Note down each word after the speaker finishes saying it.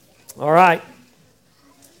All right.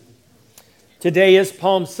 Today is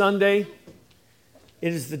Palm Sunday.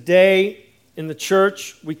 It is the day in the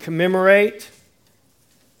church we commemorate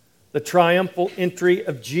the triumphal entry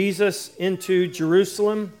of Jesus into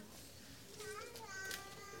Jerusalem.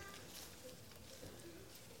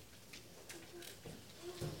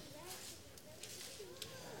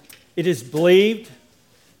 It is believed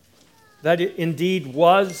that it indeed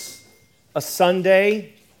was a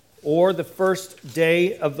Sunday or the first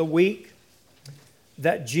day of the week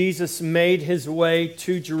that Jesus made his way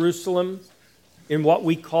to Jerusalem in what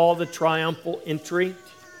we call the triumphal entry.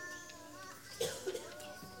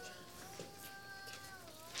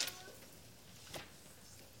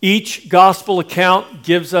 Each gospel account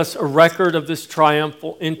gives us a record of this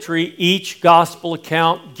triumphal entry. Each gospel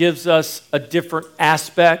account gives us a different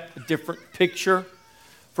aspect, a different picture.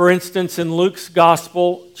 For instance, in Luke's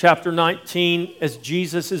Gospel, chapter 19, as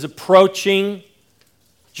Jesus is approaching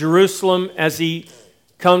Jerusalem, as he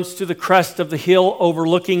comes to the crest of the hill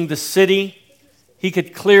overlooking the city, he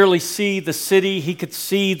could clearly see the city, he could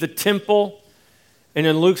see the temple. And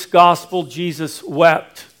in Luke's Gospel, Jesus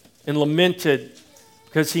wept and lamented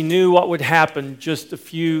because he knew what would happen just a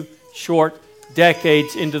few short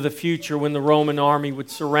decades into the future when the Roman army would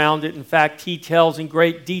surround it. In fact, he tells in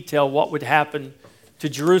great detail what would happen to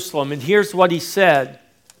Jerusalem. And here's what he said: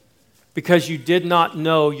 because you did not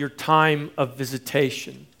know your time of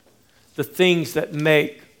visitation, the things that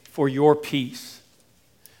make for your peace.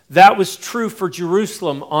 That was true for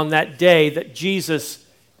Jerusalem on that day that Jesus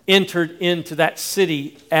entered into that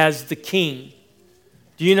city as the king.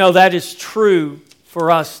 Do you know that is true for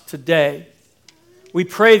us today? We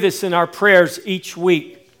pray this in our prayers each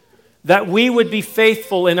week, that we would be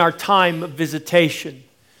faithful in our time of visitation.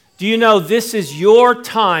 Do you know this is your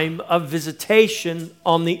time of visitation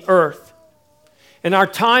on the earth? In our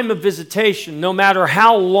time of visitation, no matter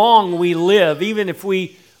how long we live, even if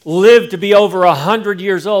we live to be over 100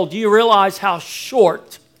 years old, do you realize how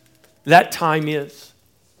short that time is?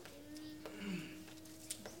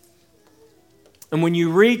 And when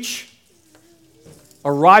you reach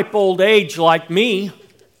a ripe old age like me,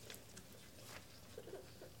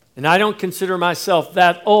 and I don't consider myself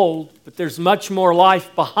that old, but there's much more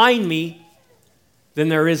life behind me than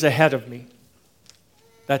there is ahead of me.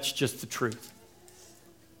 That's just the truth.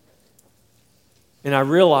 And I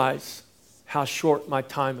realize how short my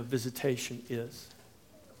time of visitation is.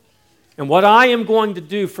 And what I am going to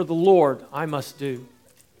do for the Lord, I must do.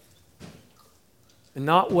 And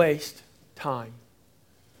not waste time.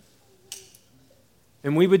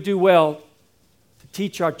 And we would do well to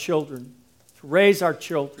teach our children, to raise our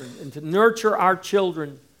children, and to nurture our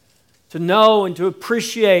children to know and to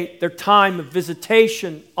appreciate their time of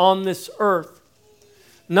visitation on this earth.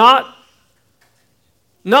 Not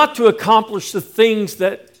to accomplish the things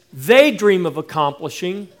that they dream of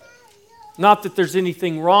accomplishing, not that there's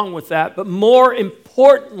anything wrong with that, but more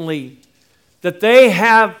importantly, that they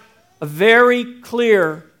have a very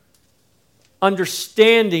clear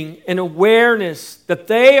understanding and awareness that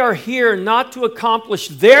they are here not to accomplish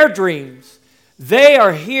their dreams. They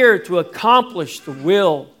are here to accomplish the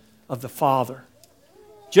will of the Father.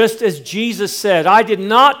 Just as Jesus said, I did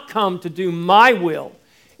not come to do my will.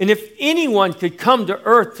 And if anyone could come to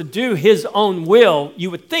earth to do his own will, you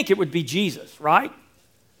would think it would be Jesus, right?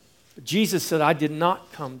 But Jesus said, I did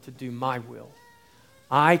not come to do my will.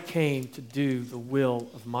 I came to do the will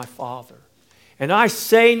of my Father. And I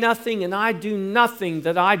say nothing and I do nothing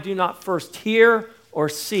that I do not first hear or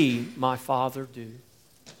see my Father do.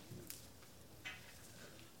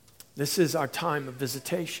 This is our time of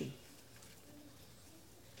visitation.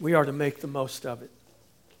 We are to make the most of it.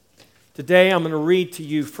 Today I'm going to read to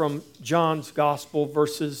you from John's Gospel,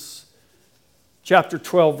 chapter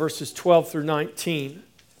 12, verses 12 through 19.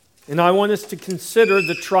 And I want us to consider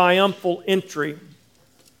the triumphal entry.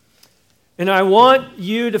 And I want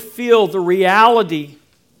you to feel the reality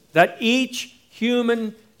that each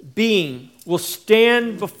human being will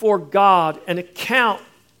stand before God and account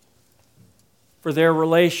for their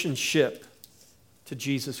relationship to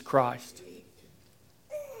Jesus Christ.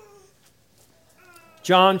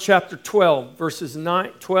 John chapter 12, verses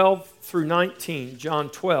 12 through 19. John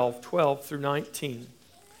 12, 12 through 19.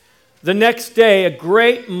 The next day, a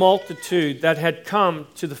great multitude that had come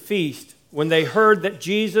to the feast, when they heard that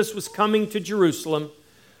Jesus was coming to Jerusalem,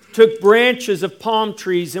 took branches of palm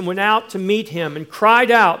trees and went out to meet him and cried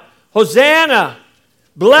out, Hosanna!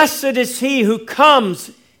 Blessed is he who comes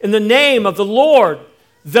in the name of the Lord,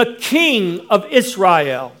 the King of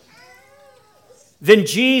Israel. Then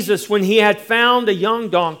Jesus, when he had found a young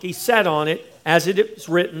donkey, sat on it, as it is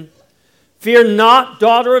written, Fear not,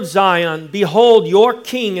 daughter of Zion. Behold, your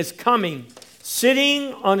king is coming,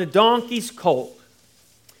 sitting on a donkey's colt.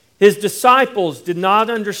 His disciples did not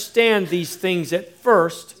understand these things at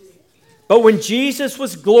first, but when Jesus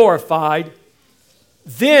was glorified,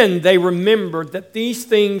 then they remembered that these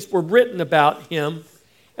things were written about him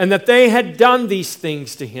and that they had done these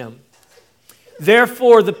things to him.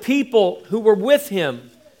 Therefore, the people who were with him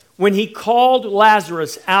when he called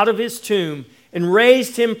Lazarus out of his tomb and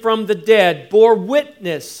raised him from the dead bore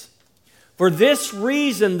witness. For this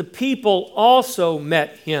reason, the people also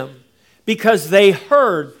met him, because they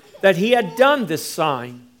heard that he had done this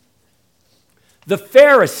sign. The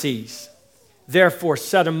Pharisees therefore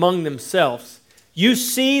said among themselves, "You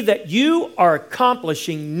see that you are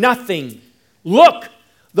accomplishing nothing. Look,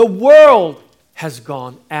 the world has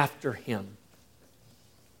gone after him."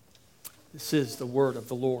 This is the word of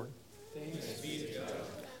the Lord. Thanks be to God.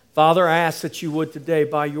 Father, I ask that you would today,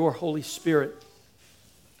 by your Holy Spirit,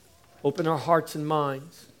 open our hearts and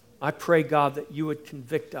minds. I pray, God, that you would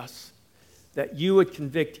convict us, that you would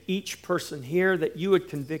convict each person here, that you would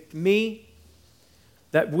convict me,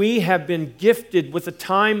 that we have been gifted with a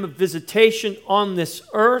time of visitation on this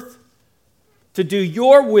earth to do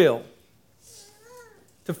your will,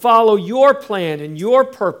 to follow your plan and your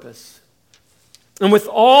purpose. And with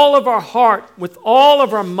all of our heart, with all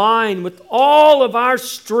of our mind, with all of our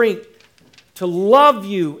strength, to love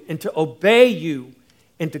you and to obey you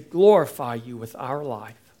and to glorify you with our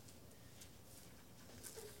life.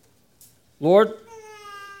 Lord,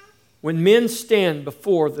 when men stand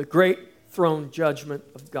before the great throne judgment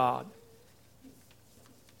of God,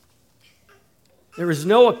 there is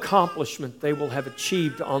no accomplishment they will have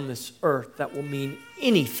achieved on this earth that will mean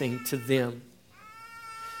anything to them.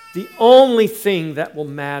 The only thing that will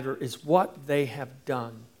matter is what they have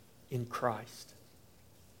done in Christ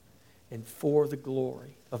and for the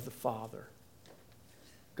glory of the Father.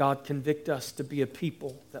 God, convict us to be a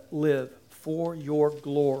people that live for your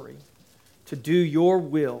glory, to do your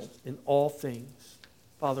will in all things.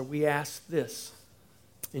 Father, we ask this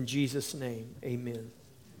in Jesus' name. Amen.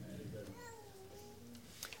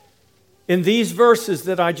 In these verses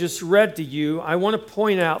that I just read to you, I want to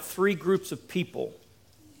point out three groups of people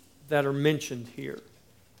that are mentioned here.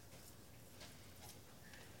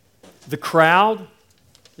 The crowd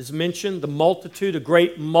is mentioned, the multitude, a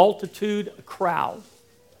great multitude, a crowd.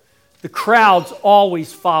 The crowds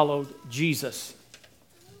always followed Jesus.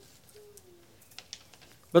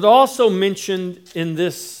 But also mentioned in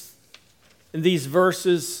these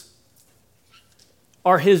verses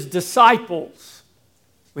are his disciples.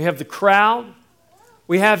 We have the crowd,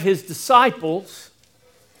 we have his disciples,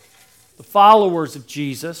 the followers of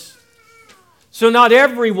Jesus. So not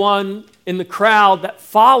everyone in the crowd that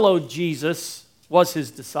followed Jesus was his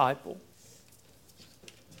disciple.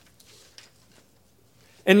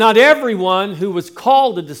 And not everyone who was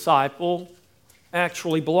called a disciple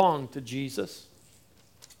actually belonged to Jesus.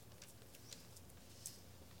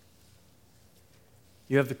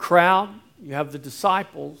 You have the crowd, you have the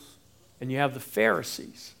disciples, and you have the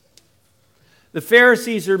Pharisees. The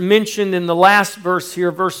Pharisees are mentioned in the last verse here,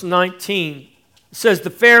 verse 19. It says, the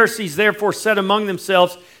Pharisees therefore said among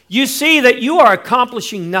themselves, "You see that you are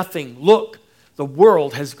accomplishing nothing. Look, the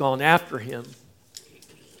world has gone after him."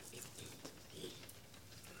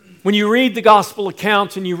 When you read the gospel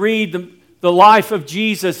accounts and you read the life of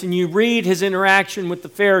Jesus and you read his interaction with the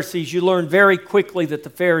Pharisees, you learn very quickly that the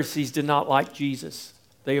Pharisees did not like Jesus.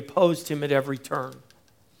 They opposed him at every turn.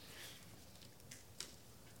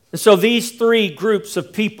 And so these three groups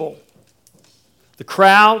of people, the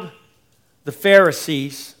crowd, the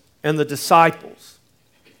Pharisees, and the disciples,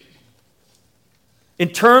 in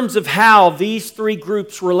terms of how these three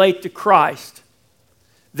groups relate to Christ,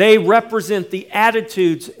 they represent the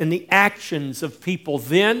attitudes and the actions of people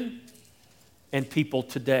then and people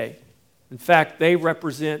today. In fact, they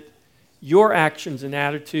represent your actions and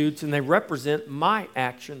attitudes, and they represent my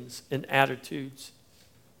actions and attitudes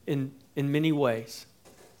in many ways.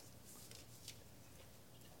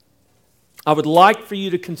 I would like for you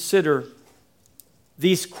to consider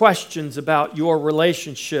these questions about your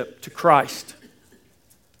relationship to Christ.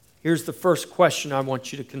 Here's the first question I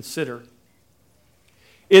want you to consider.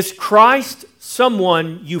 Is Christ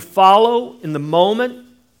someone you follow in the moment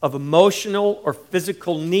of emotional or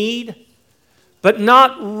physical need, but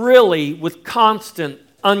not really with constant,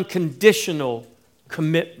 unconditional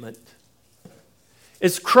commitment?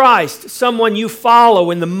 Is Christ someone you follow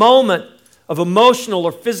in the moment of emotional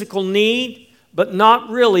or physical need, but not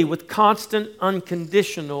really with constant,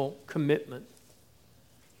 unconditional commitment?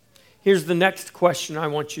 Here's the next question I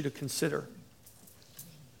want you to consider.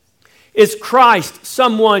 Is Christ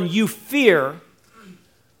someone you fear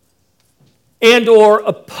and or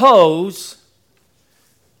oppose,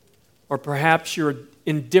 or perhaps you're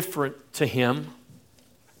indifferent to him?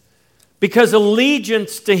 Because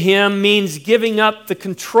allegiance to him means giving up the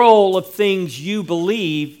control of things you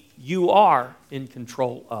believe you are in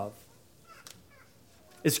control of.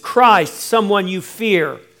 Is Christ someone you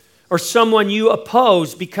fear or someone you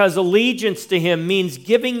oppose? Because allegiance to him means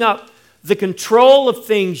giving up the control of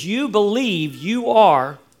things you believe you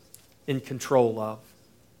are in control of.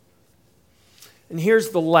 And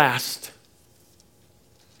here's the last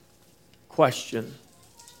question.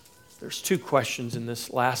 There's two questions in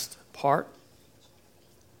this last part.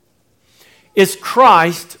 Is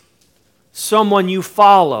Christ someone you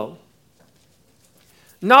follow?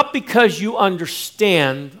 Not because you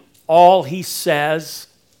understand all he says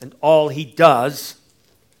and all he does,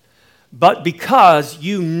 but because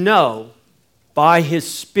you know by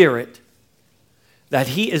his Spirit that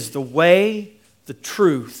he is the way, the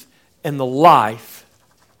truth, and the life,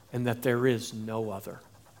 and that there is no other.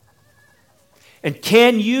 And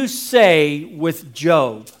can you say with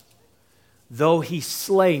Job, though he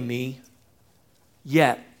slay me,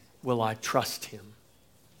 yet will I trust him?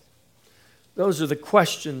 Those are the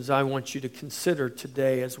questions I want you to consider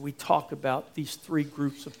today as we talk about these three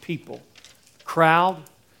groups of people: the crowd,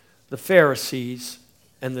 the Pharisees,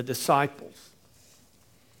 and the disciples.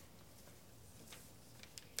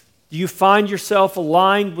 Do you find yourself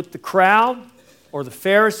aligned with the crowd or the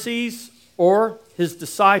Pharisees or his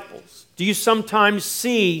disciples? Do you sometimes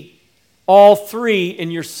see all three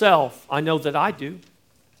in yourself? I know that I do.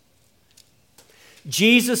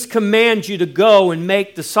 Jesus commands you to go and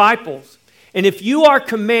make disciples. And if you are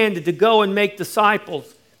commanded to go and make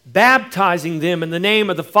disciples, baptizing them in the name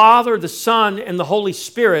of the Father, the Son, and the Holy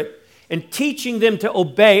Spirit, and teaching them to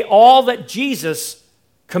obey all that Jesus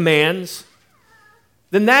commands,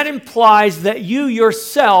 then that implies that you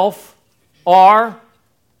yourself are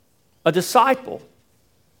a disciple.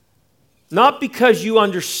 Not because you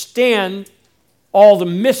understand all the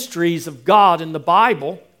mysteries of God in the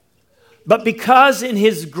Bible, but because in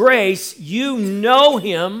his grace you know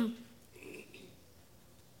him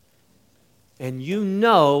and you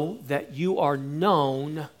know that you are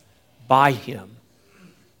known by him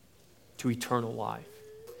to eternal life.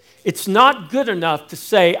 It's not good enough to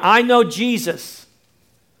say, I know Jesus.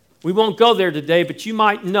 We won't go there today, but you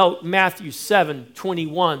might note Matthew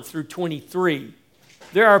 7:21 through 23.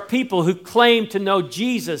 There are people who claim to know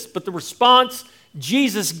Jesus, but the response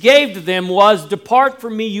Jesus gave to them was, "Depart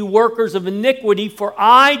from me, you workers of iniquity, for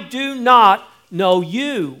I do not know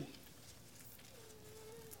you."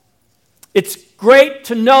 It's great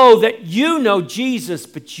to know that you know Jesus,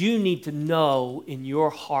 but you need to know in your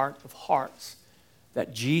heart of hearts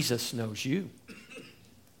that Jesus knows you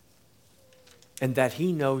and that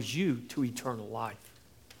he knows you to eternal life.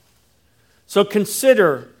 So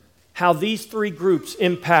consider how these three groups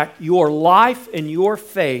impact your life and your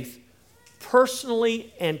faith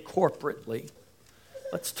personally and corporately.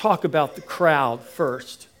 Let's talk about the crowd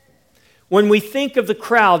first. When we think of the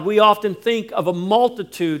crowd, we often think of a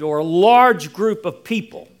multitude or a large group of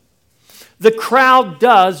people. The crowd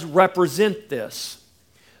does represent this.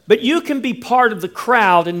 But you can be part of the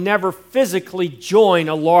crowd and never physically join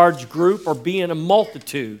a large group or be in a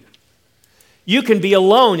multitude. You can be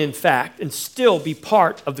alone, in fact, and still be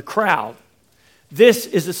part of the crowd. This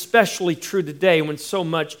is especially true today when so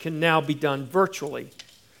much can now be done virtually.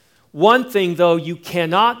 One thing, though, you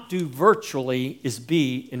cannot do virtually is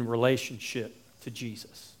be in relationship to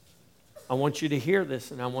Jesus. I want you to hear this,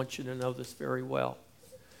 and I want you to know this very well.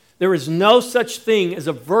 There is no such thing as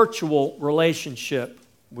a virtual relationship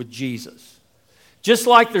with Jesus. Just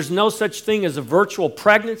like there's no such thing as a virtual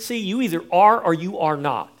pregnancy, you either are or you are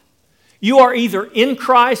not. You are either in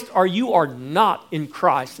Christ or you are not in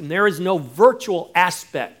Christ, and there is no virtual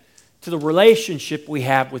aspect to the relationship we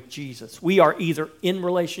have with Jesus. We are either in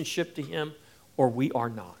relationship to him or we are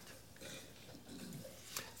not.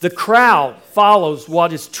 The crowd follows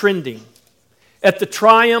what is trending. At the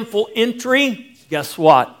triumphal entry, guess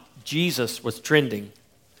what? Jesus was trending.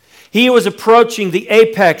 He was approaching the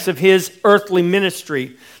apex of his earthly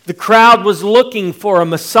ministry. The crowd was looking for a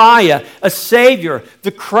Messiah, a Savior.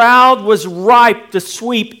 The crowd was ripe to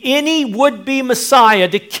sweep any would-be Messiah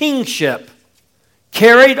to kingship,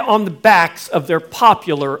 carried on the backs of their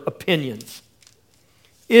popular opinions.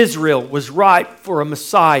 Israel was ripe for a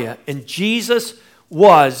Messiah, and Jesus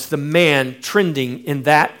was the man trending in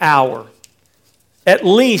that hour, at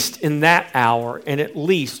least in that hour, and at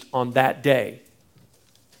least on that day.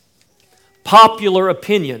 Popular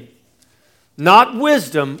opinion, not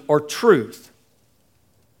wisdom or truth.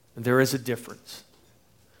 And there is a difference.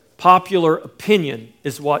 Popular opinion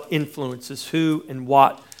is what influences who and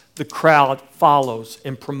what the crowd follows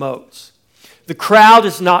and promotes. The crowd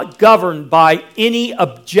is not governed by any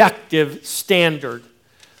objective standard,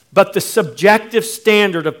 but the subjective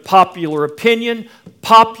standard of popular opinion,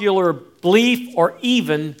 popular belief, or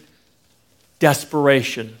even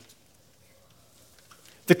desperation.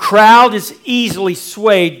 The crowd is easily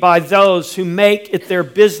swayed by those who make it their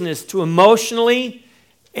business to emotionally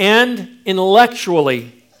and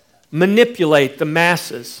intellectually manipulate the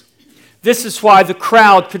masses. This is why the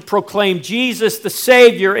crowd could proclaim Jesus the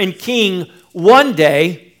Savior and King one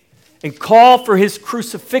day and call for his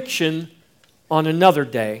crucifixion on another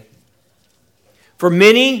day. For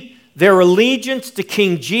many, their allegiance to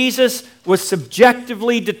King Jesus was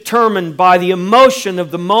subjectively determined by the emotion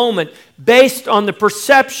of the moment based on the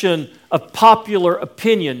perception of popular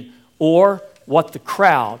opinion or what the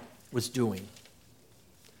crowd was doing.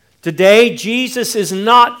 Today, Jesus is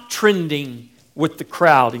not trending with the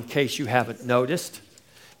crowd, in case you haven't noticed.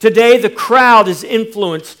 Today, the crowd is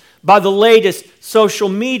influenced by the latest social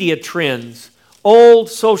media trends. Old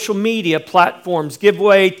social media platforms give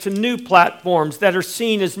way to new platforms that are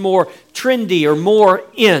seen as more trendy or more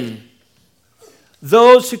in.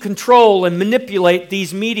 Those who control and manipulate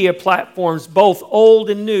these media platforms, both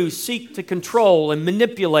old and new, seek to control and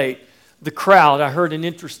manipulate the crowd. I heard an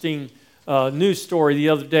interesting news story the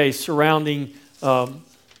other day surrounding,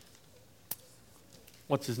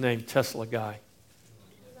 what's his name, Tesla guy,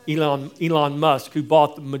 Elon Musk, who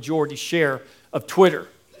bought the majority share of Twitter.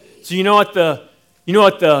 So you know what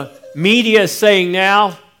the media is saying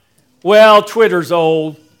now? Well, Twitter's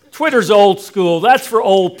old. Twitter's old school. That's for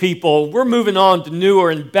old people. We're moving on to newer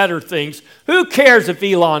and better things. Who cares if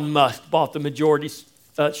Elon Musk bought the majority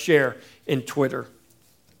share in Twitter?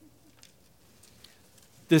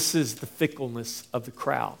 This is the fickleness of the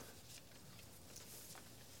crowd.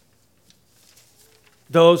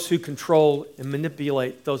 Those who control and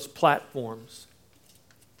manipulate those platforms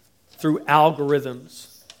through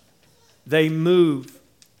algorithms, they move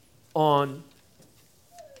on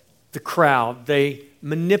the crowd. They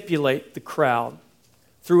manipulate the crowd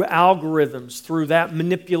through algorithms. Through that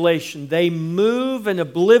manipulation, they move an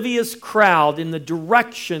oblivious crowd in the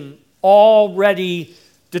direction already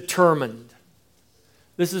determined.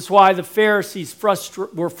 This is why the Pharisees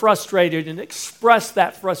were frustrated and expressed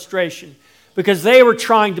that frustration, because they were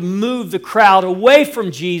trying to move the crowd away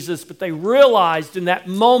from Jesus, but they realized in that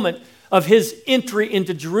moment of his entry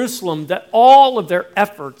into Jerusalem that all of their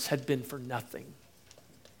efforts had been for nothing.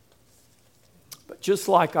 But just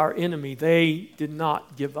like our enemy, they did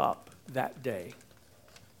not give up that day.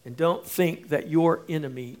 And don't think that your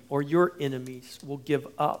enemy or your enemies will give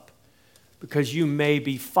up because you may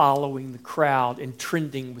be following the crowd and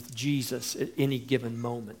trending with Jesus at any given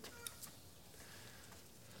moment.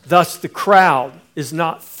 Thus, the crowd is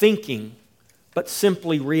not thinking, but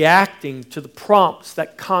simply reacting to the prompts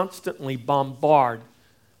that constantly bombard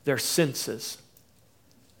their senses.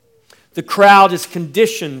 The crowd is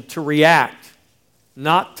conditioned to react,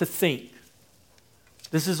 not to think.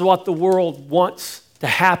 This is what the world wants to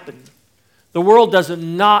happen. The world does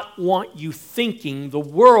not want you thinking. The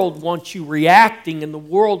world wants you reacting, and the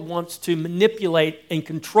world wants to manipulate and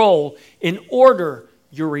control and order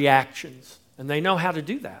your reactions. And they know how to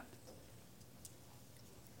do that.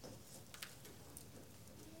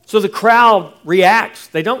 So the crowd reacts.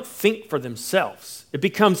 They don't think for themselves. It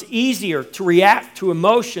becomes easier to react to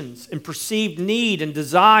emotions and perceived need and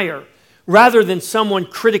desire rather than someone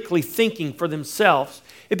critically thinking for themselves.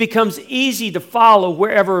 It becomes easy to follow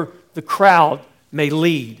wherever the crowd may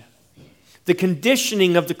lead. The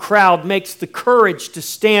conditioning of the crowd makes the courage to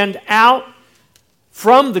stand out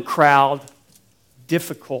from the crowd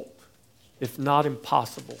difficult, if not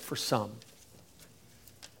impossible, for some.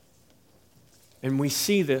 And we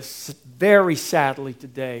see this very sadly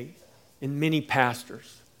today in many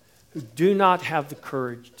pastors who do not have the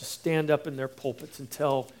courage to stand up in their pulpits and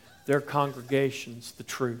tell their congregations the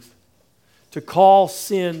truth. To call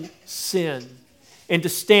sin, sin, and to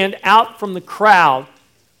stand out from the crowd,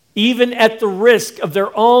 even at the risk of their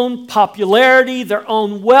own popularity, their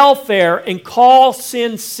own welfare, and call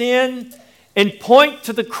sin, sin, and point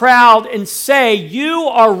to the crowd and say, you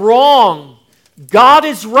are wrong, God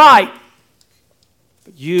is right,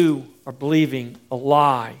 but you are believing a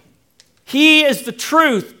lie. He is the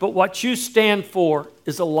truth, but what you stand for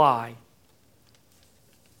is a lie.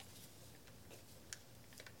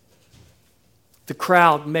 The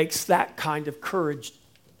crowd makes that kind of courage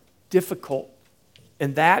difficult,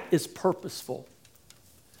 and that is purposeful.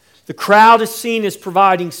 The crowd is seen as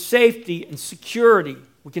providing safety and security.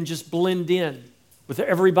 We can just blend in with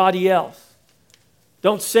everybody else.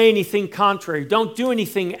 Don't say anything contrary. Don't do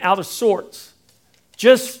anything out of sorts.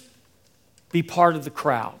 Just be part of the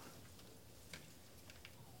crowd.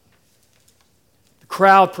 The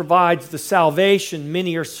crowd provides the salvation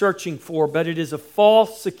many are searching for, but it is a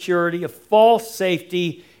false security, a false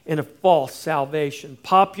safety, and a false salvation.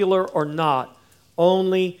 Popular or not,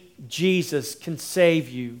 only Jesus can save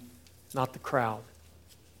you, not the crowd.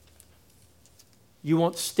 You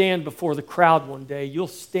won't stand before the crowd one day. You'll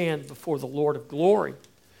stand before the Lord of glory.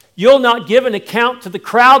 You'll not give an account to the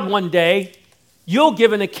crowd one day. You'll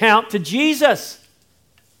give an account to Jesus,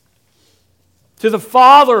 to the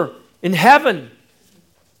Father in heaven.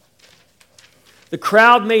 The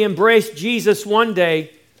crowd may embrace Jesus one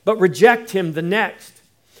day, but reject Him the next.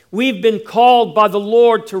 We've been called by the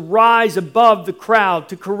Lord to rise above the crowd,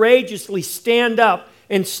 to courageously stand up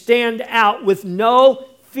and stand out with no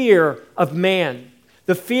fear of man.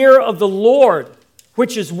 The fear of the Lord,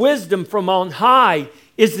 which is wisdom from on high,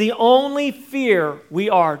 is the only fear we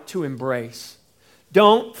are to embrace.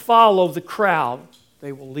 Don't follow the crowd.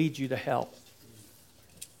 They will lead you to hell.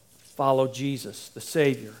 Follow Jesus, the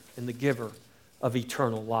Savior and the giver of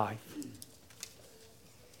eternal life.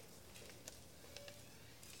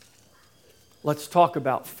 Let's talk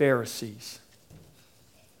about Pharisees.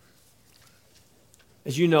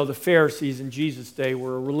 As you know, the Pharisees in Jesus' day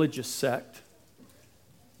were a religious sect.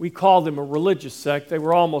 We call them a religious sect. They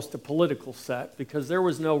were almost a political sect because there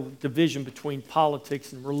was no division between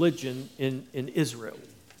politics and religion in Israel.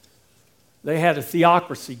 They had a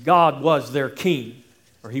theocracy. God was their king,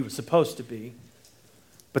 or He was supposed to be.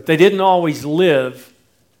 But they didn't always live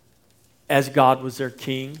as God was their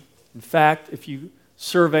king. In fact, if you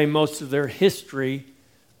survey most of their history,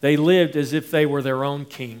 they lived as if they were their own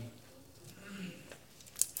king.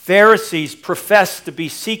 Pharisees profess to be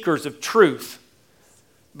seekers of truth,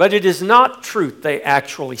 but it is not truth they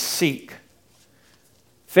actually seek.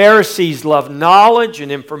 Pharisees love knowledge and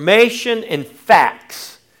information and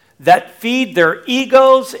facts that feed their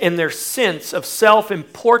egos and their sense of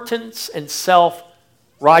self-importance and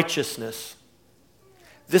self-righteousness.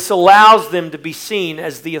 This allows them to be seen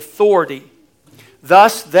as the authority.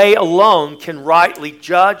 Thus, they alone can rightly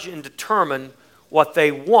judge and determine what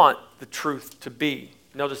they want the truth to be.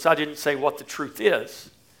 Notice I didn't say what the truth is.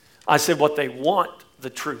 I said what they want the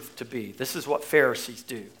truth to be. This is what Pharisees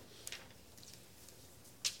do.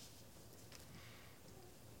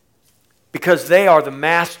 Because they are the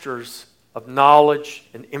masters of knowledge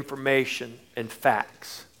and information and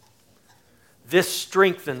facts. This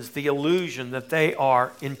strengthens the illusion that they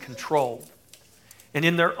are in control. And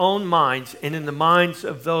in their own minds and in the minds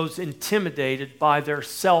of those intimidated by their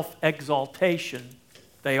self-exaltation,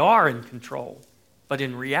 they are in control. But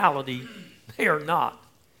in reality, they are not.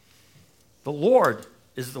 The Lord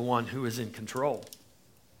is the one who is in control.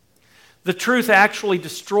 The truth actually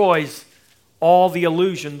destroys all the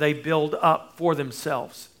illusion they build up for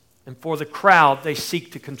themselves and for the crowd they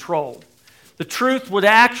seek to control. The truth would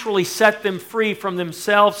actually set them free from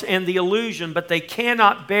themselves and the illusion, but they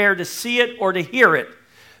cannot bear to see it or to hear it.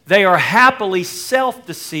 They are happily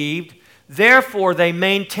self-deceived. Therefore, they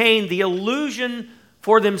maintain the illusion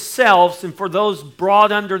for themselves and for those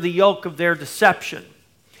brought under the yoke of their deception.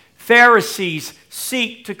 Pharisees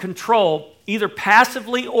seek to control, either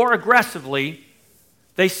passively or aggressively.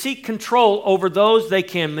 They seek control over those they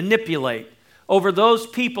can manipulate, over those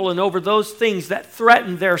people and over those things that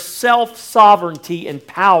threaten their self-sovereignty and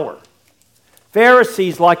power.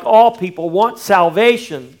 Pharisees, like all people, want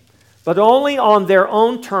salvation, but only on their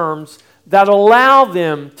own terms that allow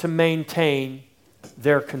them to maintain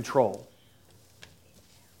their control.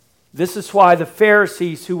 This is why the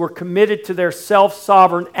Pharisees, who were committed to their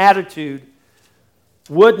self-sovereign attitude,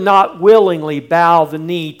 would not willingly bow the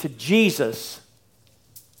knee to Jesus.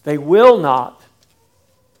 They will not.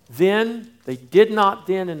 Then, they did not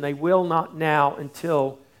then, and they will not now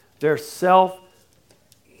until their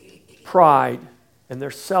self-pride and their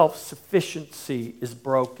self-sufficiency is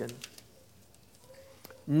broken.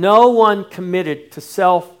 No one committed to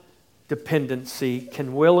self-dependency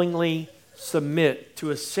can willingly submit to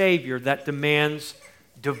a Savior that demands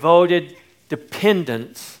devoted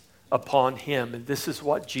dependence upon Him. And this is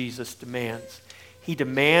what Jesus demands. He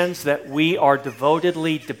demands that we are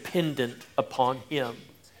devotedly dependent upon Him.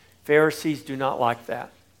 Pharisees do not like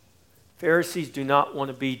that. Pharisees do not want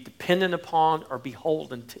to be dependent upon or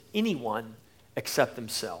beholden to anyone except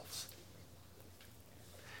themselves.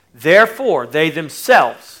 Therefore, they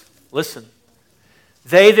themselves, listen,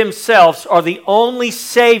 they themselves are the only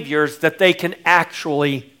saviors that they can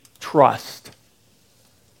actually trust.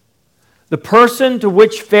 The person to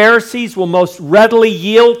which Pharisees will most readily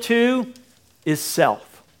yield to is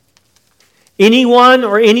self. Anyone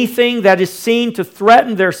or anything that is seen to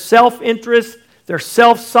threaten their self-interest, their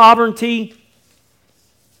self-sovereignty,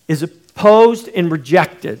 is opposed and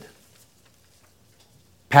rejected.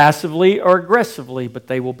 Passively or aggressively, but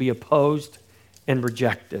they will be opposed and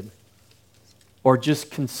rejected, or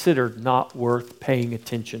just considered not worth paying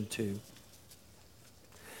attention to.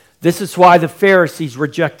 This is why the Pharisees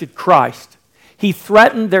rejected Christ. He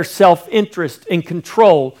threatened their self-interest and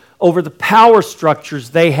control over the power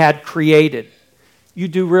structures they had created. You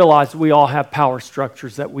do realize we all have power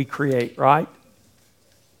structures that we create, right?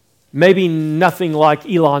 Maybe nothing like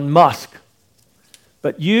Elon Musk,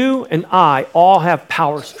 but you and I all have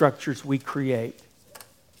power structures we create.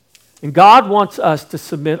 And God wants us to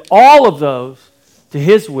submit all of those to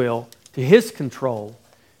His will, to His control.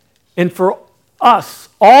 And for us,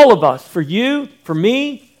 all of us, for you, for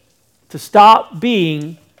me, to stop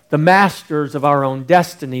being the masters of our own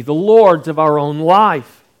destiny, the lords of our own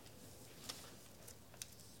life.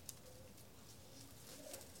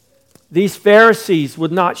 These Pharisees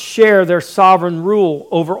would not share their sovereign rule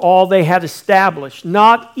over all they had established,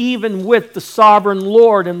 not even with the sovereign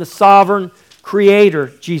Lord and the sovereign Creator,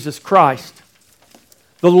 Jesus Christ.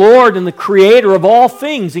 The Lord and the Creator of all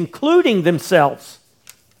things, including themselves.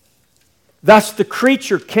 Thus the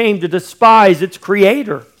creature came to despise its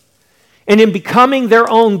Creator. And in becoming their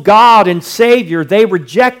own God and Savior, they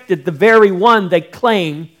rejected the very one they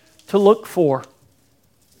claim to look for.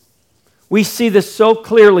 We see this so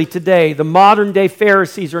clearly today. The modern-day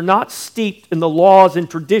Pharisees are not steeped in the laws and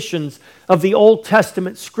traditions of the Old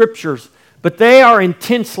Testament Scriptures, but they are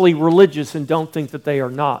intensely religious and don't think that they are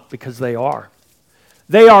not, because they are.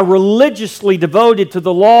 They are religiously devoted to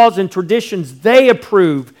the laws and traditions they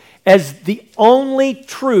approve as the only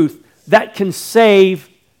truth that can save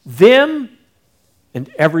them and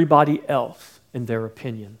everybody else, in their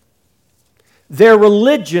opinion. Their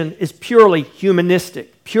religion is purely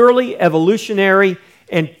humanistic, purely evolutionary,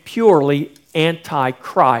 and purely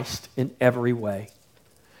anti-Christ in every way.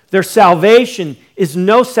 Their salvation is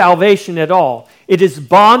no salvation at all. It is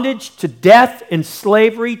bondage to death and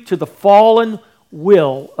slavery to the fallen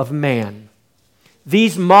will of man.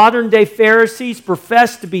 These modern-day Pharisees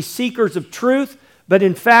profess to be seekers of truth, but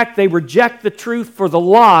in fact they reject the truth for the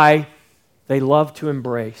lie they love to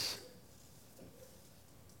embrace.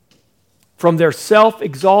 From their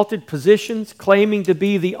self-exalted positions, claiming to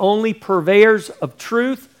be the only purveyors of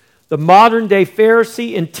truth, the modern-day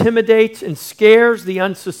Pharisee intimidates and scares the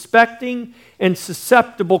unsuspecting and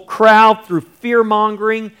susceptible crowd through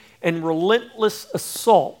fear-mongering and relentless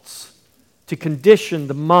assaults to condition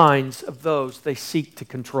the minds of those they seek to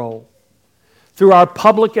control. Through our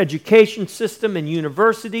public education system and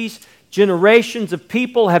universities, generations of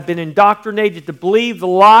people have been indoctrinated to believe the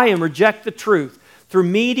lie and reject the truth. Through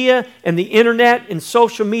media and the internet and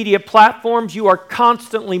social media platforms, you are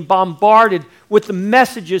constantly bombarded with the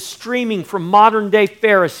messages streaming from modern-day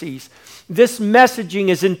Pharisees. This messaging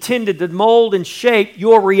is intended to mold and shape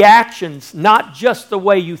your reactions, not just the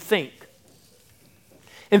way you think.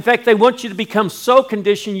 In fact, they want you to become so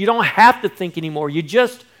conditioned you don't have to think anymore. You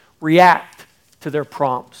just react to their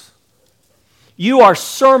prompts. You are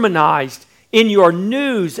sermonized in your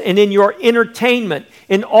news and in your entertainment,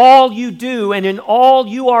 in all you do and in all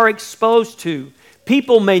you are exposed to.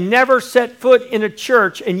 People may never set foot in a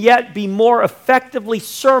church and yet be more effectively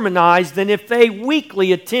sermonized than if they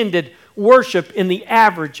weekly attended worship in the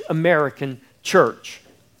average American church.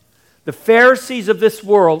 The Pharisees of this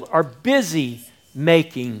world are busy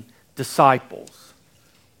making disciples.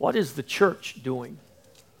 What is the church doing?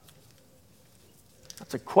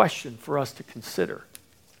 That's a question for us to consider.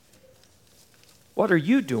 What are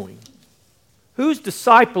you doing? Who's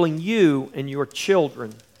discipling you and your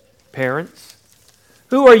children, parents?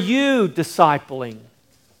 Who are you discipling?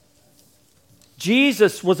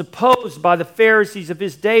 Jesus was opposed by the Pharisees of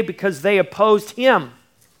his day because they opposed him.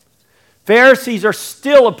 Pharisees are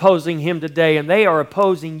still opposing him today, and they are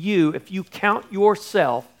opposing you if you count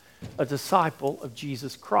yourself a disciple of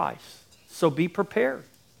Jesus Christ. So be prepared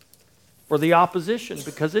for the opposition,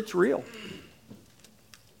 because it's real.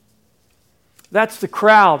 That's the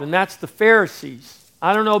crowd, and that's the Pharisees.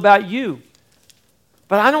 I don't know about you,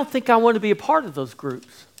 but I don't think I want to be a part of those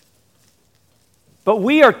groups. But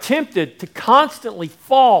we are tempted to constantly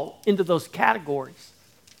fall into those categories.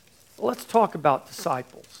 Let's talk about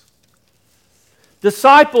disciples.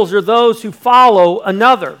 Disciples are those who follow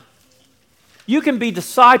another. You can be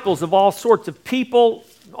disciples of all sorts of people,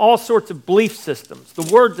 all sorts of belief systems.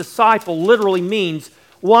 The word disciple literally means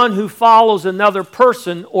one who follows another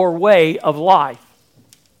person or way of life.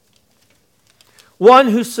 one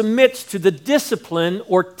who submits to the discipline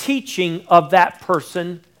or teaching of that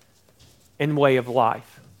person and way of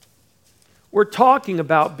life. We're talking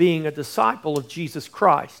about being a disciple of Jesus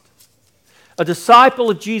Christ. A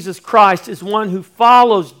disciple of Jesus Christ is one who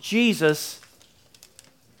follows Jesus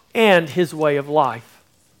and his way of life.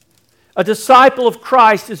 A disciple of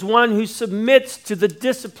Christ is one who submits to the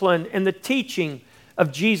discipline and the teaching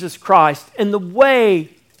of Jesus Christ and the way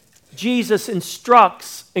Jesus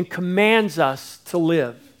instructs and commands us to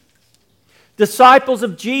live. Disciples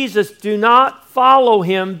of Jesus do not follow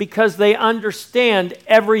him because they understand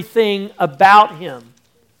everything about him.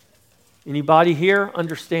 Anybody here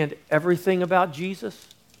understand everything about Jesus?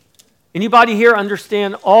 Anybody here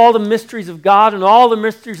understand all the mysteries of God and all the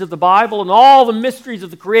mysteries of the Bible and all the mysteries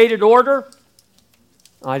of the created order?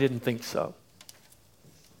 I didn't think so.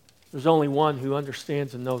 There's only one who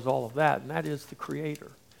understands and knows all of that, and that is the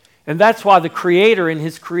Creator. And that's why the Creator in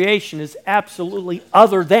his creation is absolutely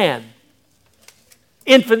other than,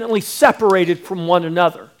 infinitely separated from one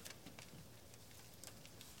another.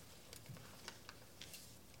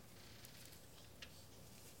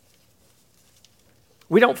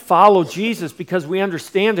 We don't follow Jesus because we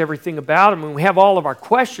understand everything about him and we have all of our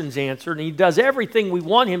questions answered and he does everything we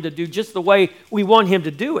want him to do just the way we want him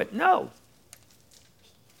to do it. No.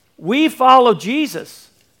 We follow Jesus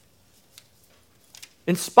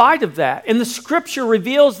in spite of that. And the Scripture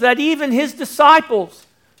reveals that even his disciples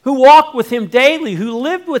who walked with him daily, who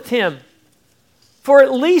lived with him for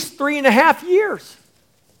at least 3.5 years,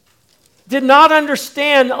 did not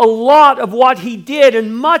understand a lot of what he did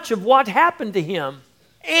and much of what happened to him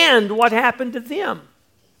and what happened to them.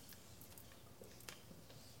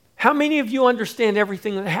 How many of you understand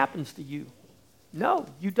everything that happens to you? No,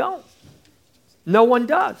 you don't. No one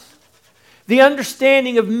does. The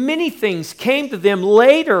understanding of many things came to them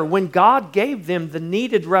later when God gave them the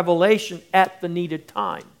needed revelation at the needed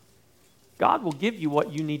time. God will give you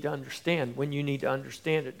what you need to understand when you need to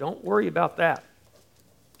understand it. Don't worry about that.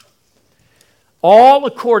 All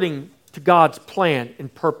according to God's plan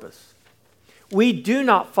and purpose. We do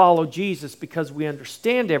not follow Jesus because we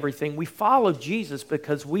understand everything. We follow Jesus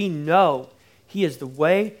because we know he is the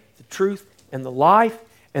way, the truth, and the life,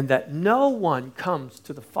 and that no one comes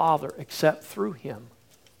to the Father except through him.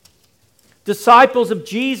 Disciples of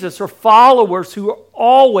Jesus are followers who are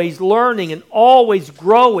always learning and always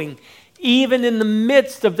growing, even in the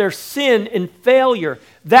midst of their sin and failure.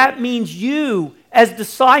 That means you, as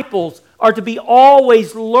disciples, are to be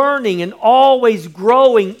always learning and always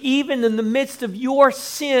growing, even in the midst of your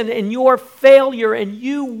sin and your failure, and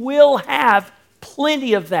you will have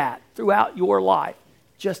plenty of that throughout your life,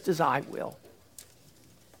 just as I will,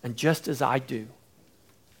 and just as I do.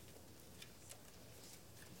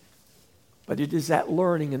 But it is that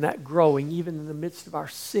learning and that growing, even in the midst of our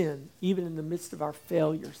sin, even in the midst of our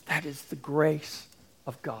failures, that is the grace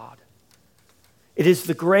of God. It is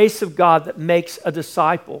the grace of God that makes a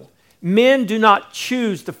disciple. Men do not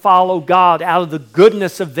choose to follow God out of the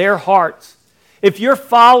goodness of their hearts. If you're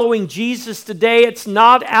following Jesus today, it's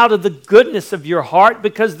not out of the goodness of your heart,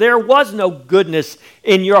 because there was no goodness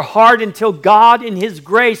in your heart until God in his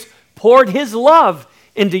grace poured his love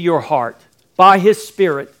into your heart by his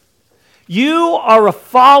Spirit. You are a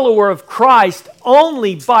follower of Christ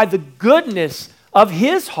only by the goodness of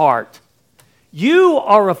his heart. You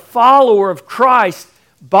are a follower of Christ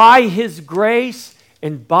by his grace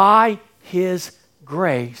and by his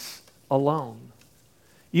grace alone.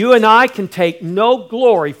 You and I can take no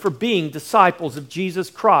glory for being disciples of Jesus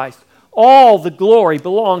Christ. All the glory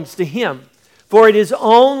belongs to him, for it is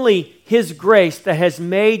only his grace that has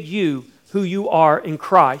made you who you are in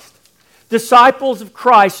Christ. Disciples of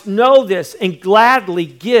Christ know this and gladly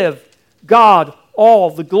give God all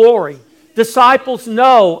the glory. Disciples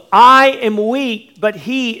know, I am weak, but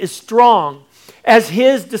he is strong. As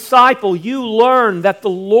his disciple, you learn that the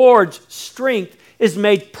Lord's strength is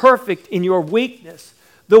made perfect in your weakness.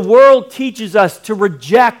 The world teaches us to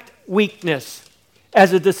reject weakness.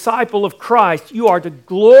 As a disciple of Christ, you are to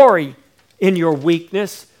glory in your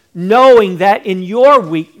weakness, knowing that in your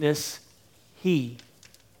weakness, he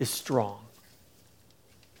is strong.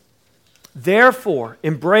 Therefore,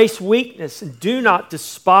 embrace weakness and do not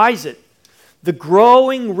despise it. The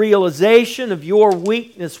growing realization of your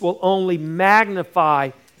weakness will only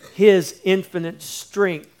magnify his infinite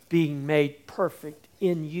strength being made perfect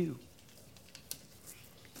in you.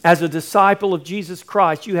 As a disciple of Jesus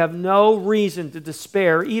Christ, you have no reason to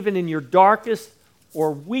despair even in your darkest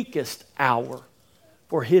or weakest hour,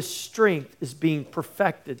 for his strength is being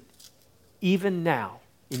perfected even now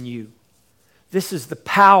in you. This is the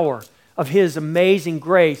power of his amazing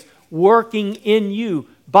grace working in you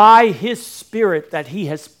by His Spirit that He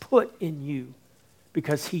has put in you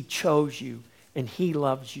because He chose you and He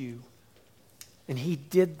loves you. And He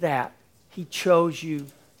did that. He chose you,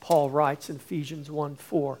 Paul writes in Ephesians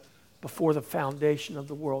 1:4, before the foundation of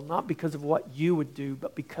the world, not because of what you would do,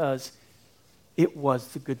 but because it was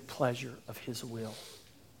the good pleasure of His will.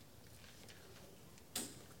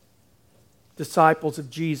 Disciples of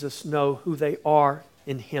Jesus know who they are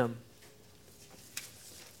in Him.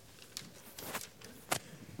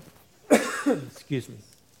 Excuse me.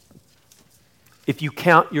 If you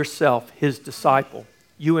count yourself His disciple,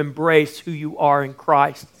 you embrace who you are in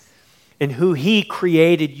Christ and who He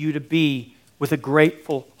created you to be with a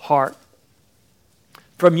grateful heart.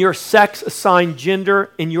 From your sex-assigned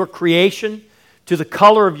gender in your creation, to the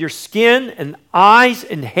color of your skin and eyes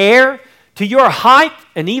and hair, to your height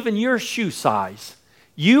and even your shoe size,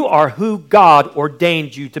 you are who God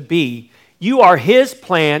ordained you to be. You are His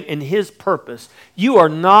plan and His purpose. You are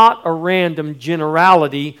not a random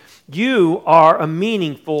generality. You are a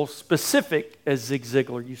meaningful, specific, as Zig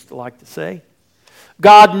Ziglar used to like to say.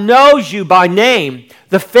 God knows you by name.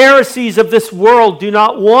 The Pharisees of this world do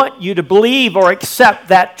not want you to believe or accept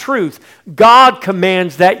that truth. God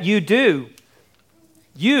commands that you do.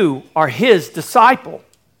 You are His disciple.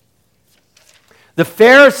 The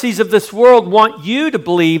Pharisees of this world want you to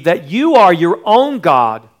believe that you are your own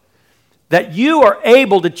God, that you are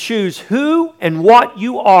able to choose who and what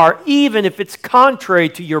you are, even if it's contrary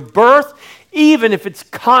to your birth, even if it's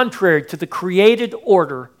contrary to the created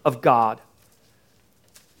order of God.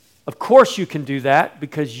 Of course you can do that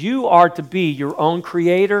because you are to be your own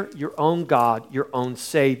creator, your own God, your own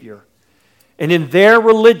Savior. And in their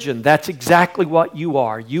religion, that's exactly what you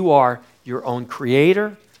are. You are your own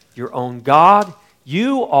creator, your own God.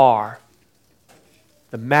 You are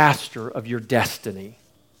the master of your destiny.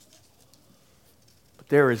 But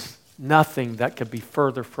there is nothing that could be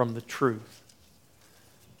further from the truth.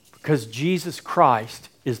 Because Jesus Christ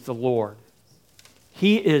is the Lord.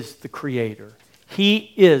 He is the creator.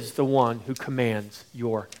 He is the one who commands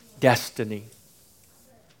your destiny.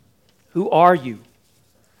 Who are you?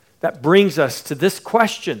 That brings us to this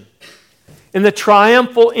question. In the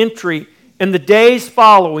triumphal entry, in the days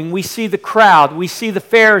following, we see the crowd, we see the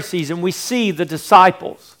Pharisees, and we see the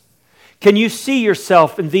disciples. Can you see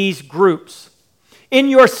yourself in these groups? In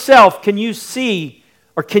yourself, can you see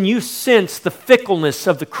or can you sense the fickleness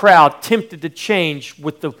of the crowd tempted to change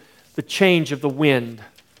with the change of the wind?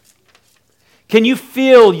 Can you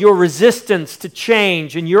feel your resistance to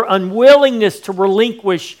change and your unwillingness to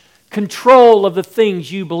relinquish control of the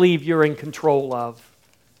things you believe you're in control of?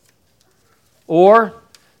 Or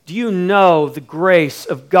do you know the grace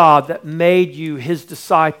of God that made you His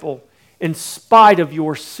disciple in spite of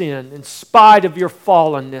your sin, in spite of your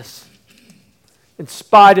fallenness, in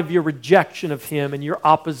spite of your rejection of Him and your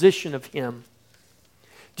opposition of Him?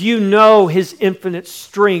 Do you know His infinite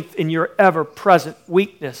strength in your ever-present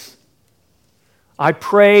weakness? I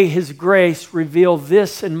pray His grace reveal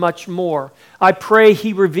this and much more. I pray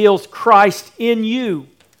He reveals Christ in you,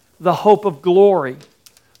 the hope of glory.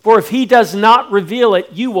 For if He does not reveal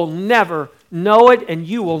it, you will never know it and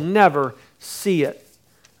you will never see it.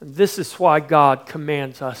 And this is why God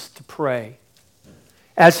commands us to pray.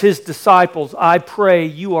 As His disciples, I pray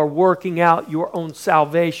you are working out your own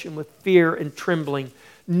salvation with fear and trembling,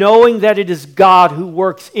 knowing that it is God who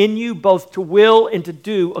works in you both to will and to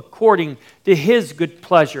do according to His good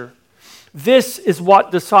pleasure. This is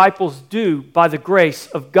what disciples do by the grace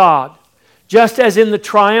of God. Just as in the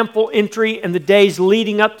triumphal entry and the days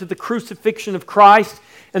leading up to the crucifixion of Christ,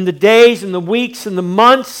 and the days and the weeks and the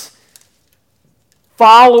months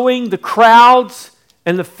following the crowds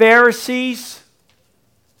and the Pharisees,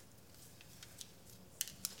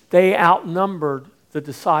 they outnumbered the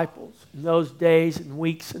disciples in those days and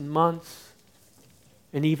weeks and months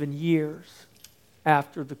and even years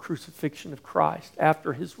after the crucifixion of Christ,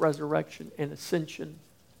 after His resurrection and ascension.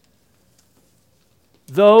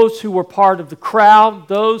 Those who were part of the crowd,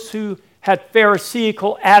 those who had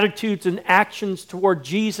Pharisaical attitudes and actions toward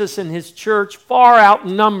Jesus and His church, far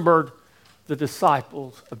outnumbered the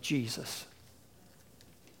disciples of Jesus.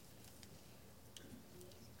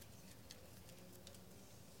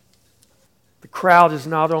 The crowd is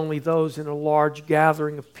not only those in a large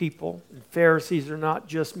gathering of people, and Pharisees are not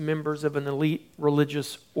just members of an elite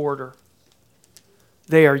religious order.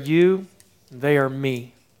 They are you, and they are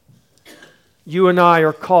me. You and I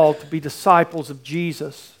are called to be disciples of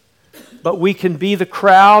Jesus, but we can be the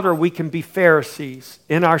crowd or we can be Pharisees.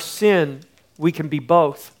 In our sin, we can be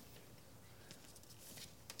both.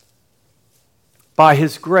 By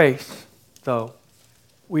His grace, though,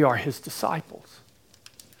 we are His disciples.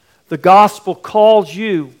 The gospel calls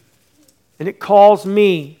you and it calls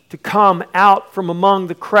me to come out from among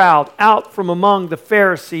the crowd, out from among the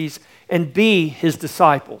Pharisees, and be His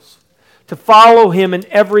disciples, to follow Him in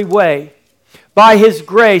every way. By His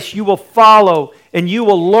grace, you will follow and you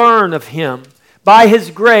will learn of Him. By His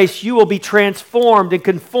grace, you will be transformed and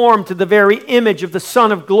conformed to the very image of the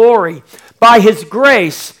Son of Glory. By His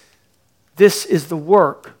grace, this is the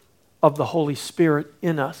work of the Holy Spirit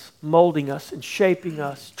in us, molding us and shaping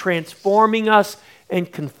us, transforming us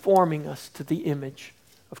and conforming us to the image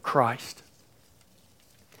of Christ.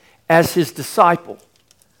 As His disciple,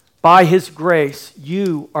 by His grace,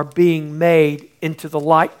 you are being made into the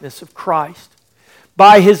likeness of Christ.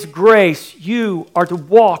 By His grace, you are to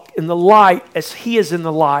walk in the light as He is in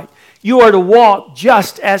the light. You are to walk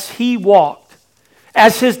just as He walked.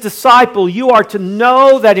 As His disciple, you are to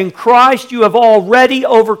know that in Christ you have already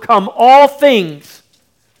overcome all things,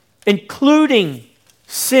 including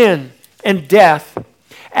sin and death.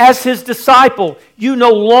 As His disciple, you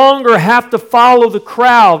no longer have to follow the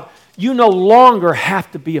crowd. You no longer have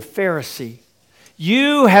to be a Pharisee.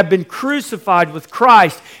 You have been crucified with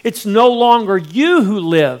Christ. It's no longer you who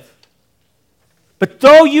live. But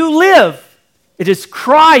though you live, it is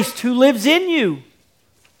Christ who lives in you.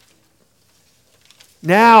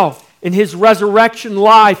 Now, in His resurrection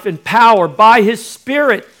life and power, by His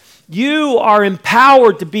Spirit, you are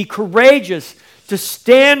empowered to be courageous, to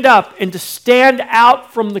stand up and to stand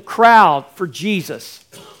out from the crowd for Jesus.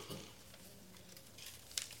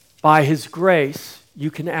 By His grace, you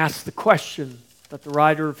can ask the question that the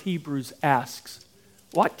writer of Hebrews asks,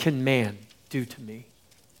 what can man do to me?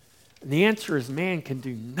 And the answer is, man can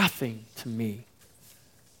do nothing to me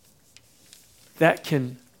that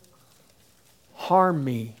can harm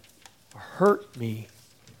me or hurt me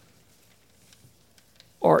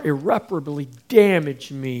or irreparably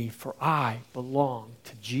damage me, for I belong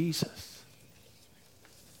to Jesus.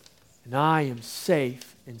 And I am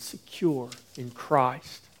safe and secure in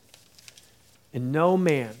Christ. And no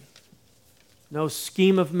man, no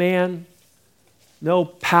scheme of man, no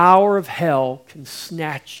power of hell can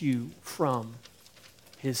snatch you from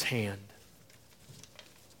His hand.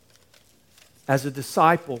 As a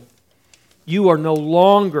disciple, you are no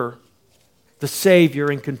longer the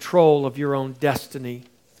Savior in control of your own destiny.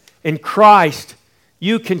 In Christ,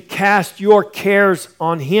 you can cast your cares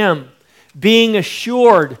on Him, being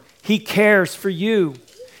assured He cares for you.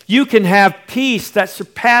 You can have peace that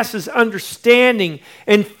surpasses understanding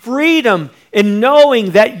and freedom in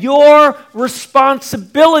knowing that your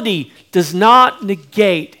responsibility does not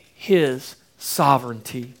negate His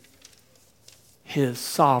sovereignty, His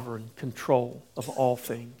sovereign control of all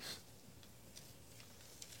things.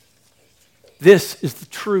 This is the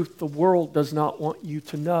truth the world does not want you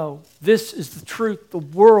to know. This is the truth the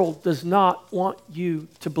world does not want you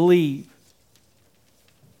to believe.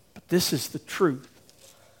 But this is the truth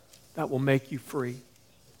that will make you free.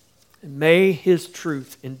 And may His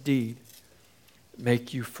truth indeed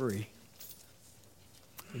make you free.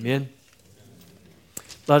 Amen.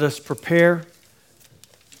 Let us prepare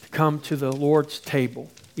to come to the Lord's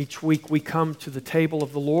table. Each week we come to the table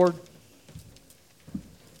of the Lord.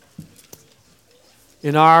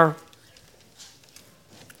 In our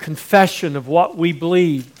confession of what we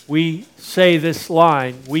believe, we say this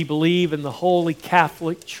line: we believe in the Holy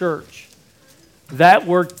Catholic Church. That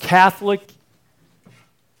word Catholic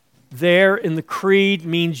there in the creed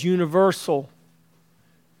means universal.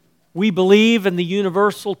 We believe in the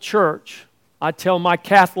universal church. I tell my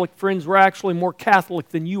Catholic friends we're actually more Catholic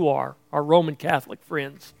than you are, our Roman Catholic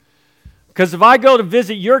friends. Because if I go to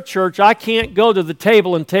visit your church, I can't go to the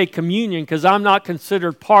table and take communion because I'm not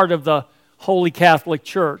considered part of the Holy Catholic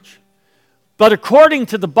Church. But according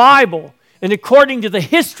to the Bible and according to the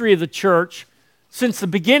history of the church, since the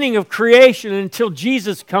beginning of creation until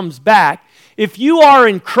Jesus comes back, if you are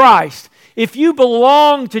in Christ, if you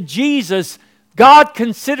belong to Jesus, God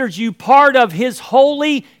considers you part of His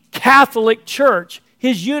holy Catholic Church,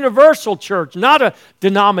 His universal church, not a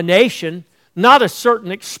denomination, not a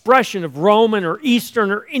certain expression of Roman or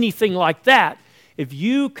Eastern or anything like that. If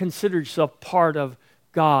you consider yourself part of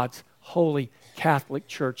God's holy Catholic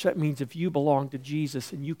Church, that means if you belong to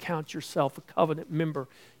Jesus and you count yourself a covenant member,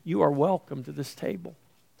 you are welcome to this table.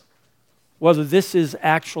 Whether this is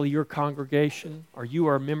actually your congregation or you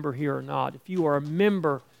are a member here or not, if you are a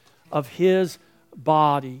member of His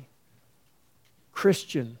body,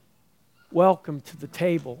 Christian, welcome to the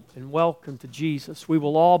table and welcome to Jesus. We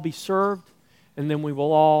will all be served, and then we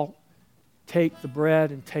will all take the bread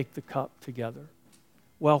and take the cup together.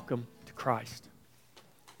 Welcome to Christ.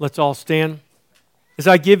 Let's all stand. As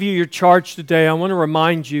I give you your charge today, I want to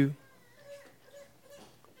remind you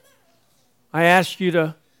I ask you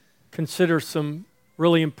to consider some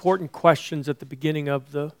really important questions at the beginning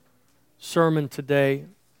of the sermon today.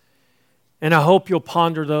 And I hope you'll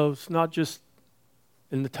ponder those, not just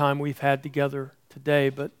in the time we've had together today,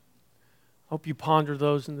 but I hope you ponder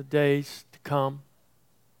those in the days to come.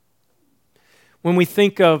 When we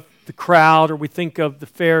think of the crowd or we think of the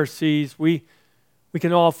Pharisees, we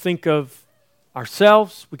can all think of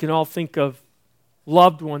ourselves. We can all think of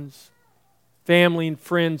loved ones, family and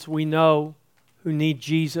friends we know who need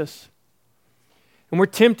Jesus. And we're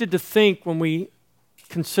tempted to think when we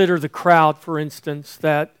consider the crowd, for instance,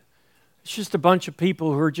 that it's just a bunch of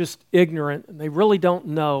people who are just ignorant and they really don't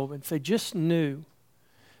know. If they just knew.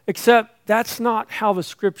 Except that's not how the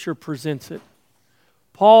Scripture presents it.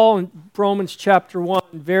 Paul in Romans chapter 1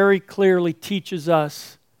 very clearly teaches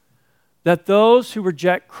us that those who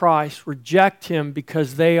reject Christ reject Him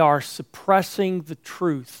because they are suppressing the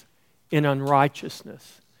truth in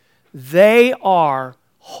unrighteousness. They are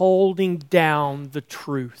holding down the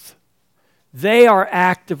truth. They are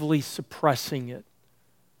actively suppressing it.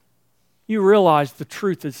 You realize the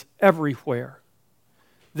truth is everywhere.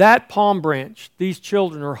 That palm branch these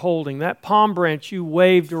children are holding, that palm branch you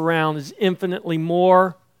waved around is infinitely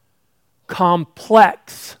more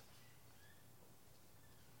complex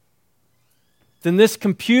than this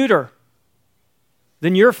computer,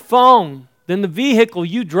 than your phone, than the vehicle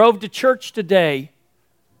you drove to church today.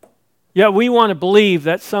 Yet we want to believe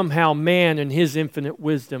that somehow man in his infinite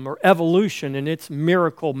wisdom or evolution and its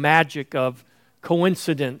miracle magic of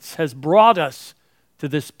coincidence has brought us to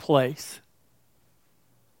this place.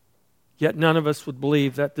 Yet none of us would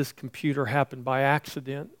believe that this computer happened by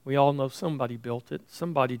accident. We all know somebody built it,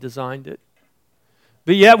 somebody designed it.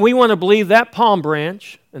 But yet we want to believe that palm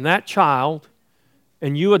branch and that child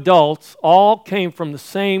and you adults all came from the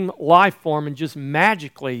same life form and just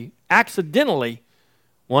magically, accidentally,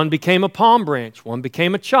 one became a palm branch, one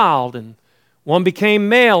became a child, and one became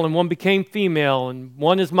male and one became female, and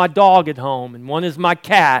one is my dog at home and one is my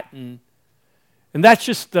cat. And that's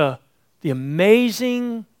just the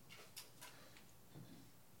amazing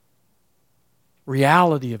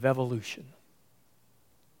reality of evolution.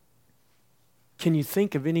 Can you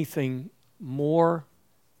think of anything more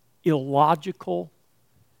illogical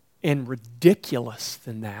and ridiculous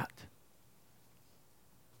than that?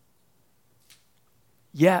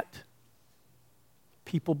 Yet,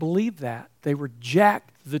 people believe that. They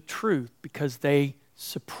reject the truth because they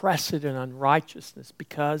suppress it in unrighteousness.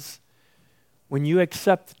 Because when you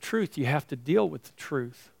accept the truth, you have to deal with the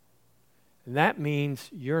truth. And that means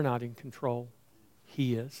you're not in control.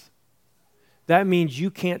 He is. That means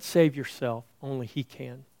you can't save yourself. Only He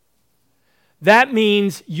can. That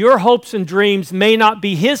means your hopes and dreams may not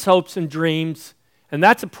be His hopes and dreams. And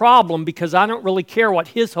that's a problem because I don't really care what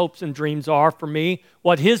His hopes and dreams are for me,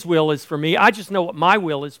 what His will is for me. I just know what my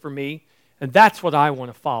will is for me, and that's what I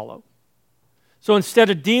want to follow. So instead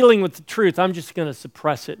of dealing with the truth, I'm just going to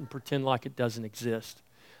suppress it and pretend like it doesn't exist.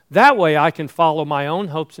 That way I can follow my own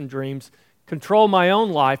hopes and dreams, control my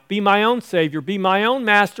own life, be my own Savior, be my own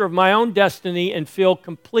master of my own destiny, and feel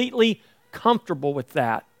completely comfortable with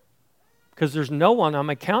that because there's no one I'm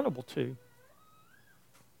accountable to.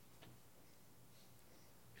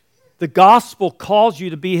 The gospel calls you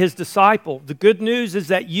to be His disciple. The good news is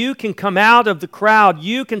that you can come out of the crowd.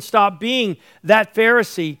 You can stop being that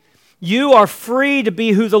Pharisee. You are free to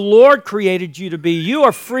be who the Lord created you to be. You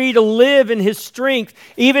are free to live in His strength,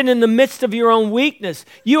 even in the midst of your own weakness.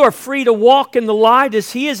 You are free to walk in the light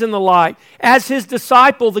as He is in the light. As His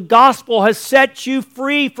disciple, the gospel has set you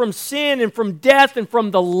free from sin and from death and from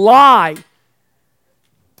the lie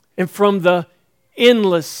and from the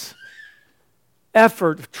endless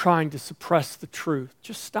effort of trying to suppress the truth.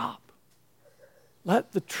 Just stop.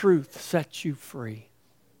 Let the truth set you free.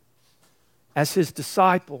 As His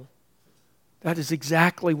disciple, that is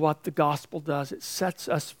exactly what the gospel does. It sets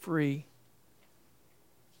us free.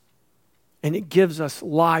 And it gives us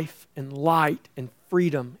life and light and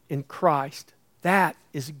freedom in Christ. That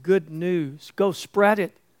is good news. Go spread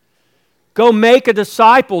it. Go make a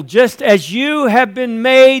disciple just as you have been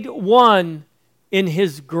made one in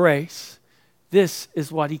His grace. This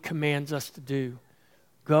is what He commands us to do.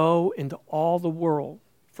 Go into all the world.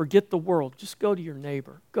 Forget the world. Just go to your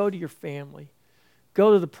neighbor. Go to your family.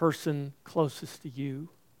 Go to the person closest to you.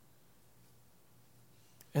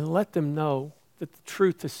 And let them know that the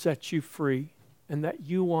truth has set you free and that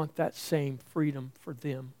you want that same freedom for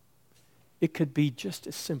them. It could be just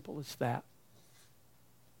as simple as that.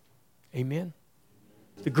 Amen.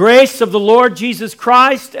 The grace of the Lord Jesus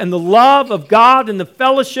Christ and the love of God and the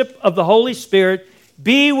fellowship of the Holy Spirit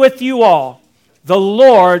be with you all. The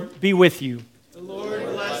Lord be with you. The Lord